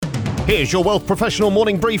Here's your Wealth Professional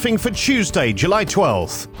morning briefing for Tuesday, July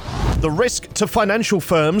 12th. The risk to financial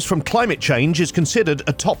firms from climate change is considered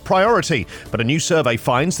a top priority, but a new survey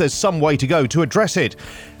finds there's some way to go to address it.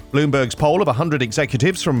 Bloomberg's poll of 100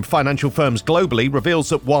 executives from financial firms globally reveals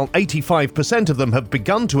that while 85% of them have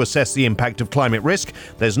begun to assess the impact of climate risk,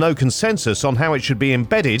 there's no consensus on how it should be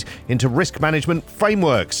embedded into risk management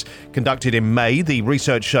frameworks. Conducted in May, the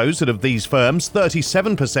research shows that of these firms,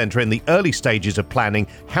 37% are in the early stages of planning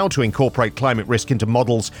how to incorporate climate risk into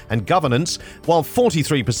models and governance, while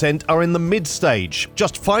 43% are in the mid-stage.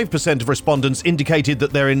 Just 5% of respondents indicated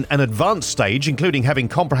that they're in an advanced stage, including having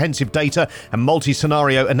comprehensive data and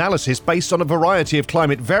multi-scenario analysis based on a variety of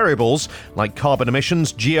climate variables like carbon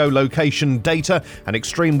emissions, geolocation data, and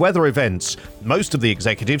extreme weather events. Most of the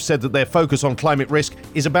executives said that their focus on climate risk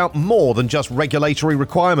is about more than just regulatory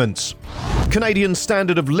requirements. Canadian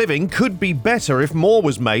standard of living could be better if more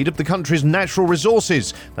was made of the country's natural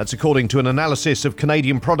resources. That's according to an analysis of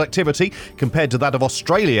Canadian productivity compared to that of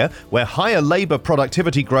Australia, where higher labour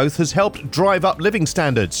productivity growth has helped drive up living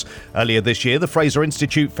standards. Earlier this year, the Fraser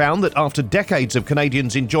Institute found that after decades of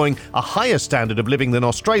Canadians enjoying a higher standard of living than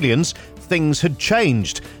Australians, things had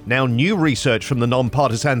changed. Now, new research from the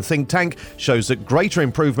non-partisan think tank shows that greater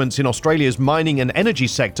improvements in Australia's mining and energy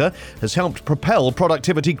sector has helped propel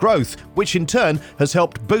productivity growth, which in turn has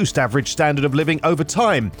helped boost average standard of living over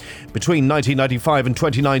time. Between 1995 and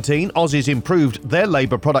 2019, Aussies improved their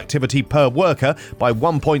labour productivity per worker by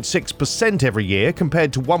 1.6% every year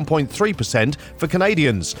compared to 1.3% for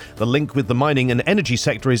Canadians. The link with the mining and energy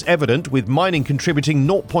sector is evident, with mining contributing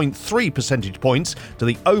 0.3 percentage points to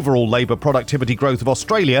the overall labour productivity growth of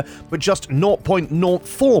Australia, but just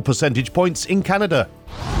 0.04 percentage points in Canada.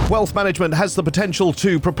 Wealth management has the potential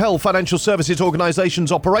to propel financial services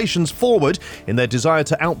organisations' operations forward in their desire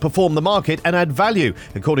to outperform the market and add value,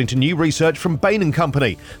 according to new research from Bain &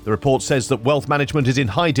 Company. The report says that wealth management is in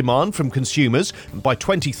high demand from consumers, and by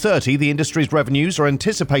 2030, the industry's revenues are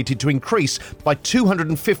anticipated to increase by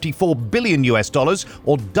 $254 billion,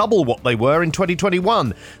 or double what they were in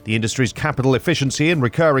 2021. The industry's capital efficiency and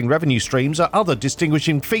recurring revenue streams are other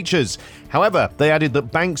distinguishing features. However, they added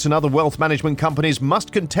that banks and other wealth management companies must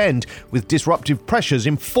contend with disruptive pressures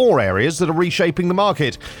in 4 areas that are reshaping the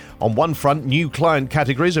market. On one front, new client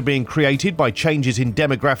categories are being created by changes in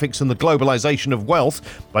demographics and the globalization of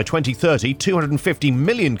wealth. By 2030, 250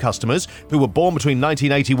 million customers who were born between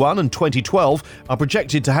 1981 and 2012 are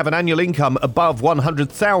projected to have an annual income above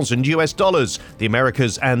 $100,000. The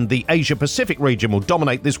Americas and the Asia-Pacific region will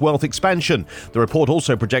dominate this wealth expansion. The report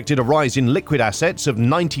also projected a rise in liquid assets of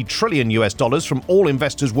 $90 trillion from all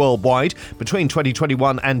investors worldwide between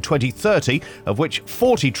 2021 and 2030, of which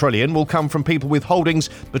 $40 trillion will come from people with holdings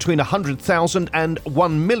between $100,000 and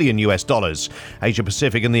 $1 million. Asia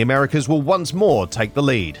Pacific and the Americas will once more take the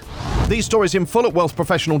lead. These stories in full at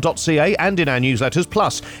WealthProfessional.ca and in our newsletters,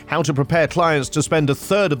 plus how to prepare clients to spend a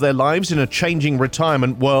third of their lives in a changing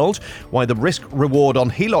retirement world, why the risk-reward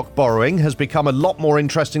on HELOC borrowing has become a lot more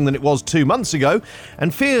interesting than it was 2 months ago,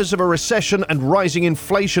 and fears of a recession and rising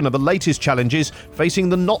inflation are the latest challenges facing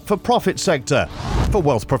the not-for-profit sector. For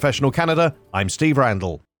Wealth Professional Canada, I'm Steve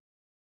Randall.